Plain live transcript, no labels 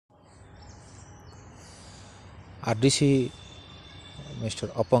RDC Mr.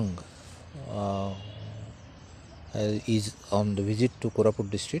 Apang uh, is on the visit to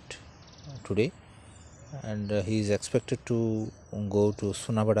Koraput district today, and he is expected to go to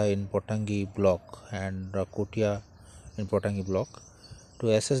Sunabada in Potangi block and Kotia in Potangi block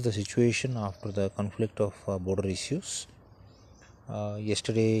to assess the situation after the conflict of border issues.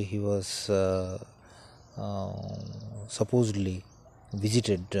 Yesterday he was supposedly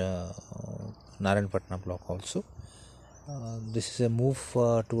visited Narayanpatna block also. This is a move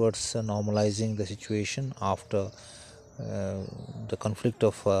towards normalizing the situation after the conflict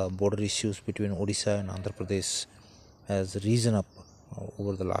of border issues between Odisha and Andhra Pradesh has risen up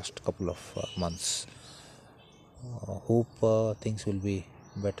over the last couple of months. Hope things will be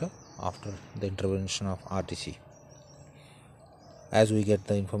better after the intervention of RTC. As we get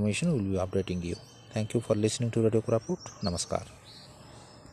the information, we will be updating you. Thank you for listening to Radio Koraput. Namaskar.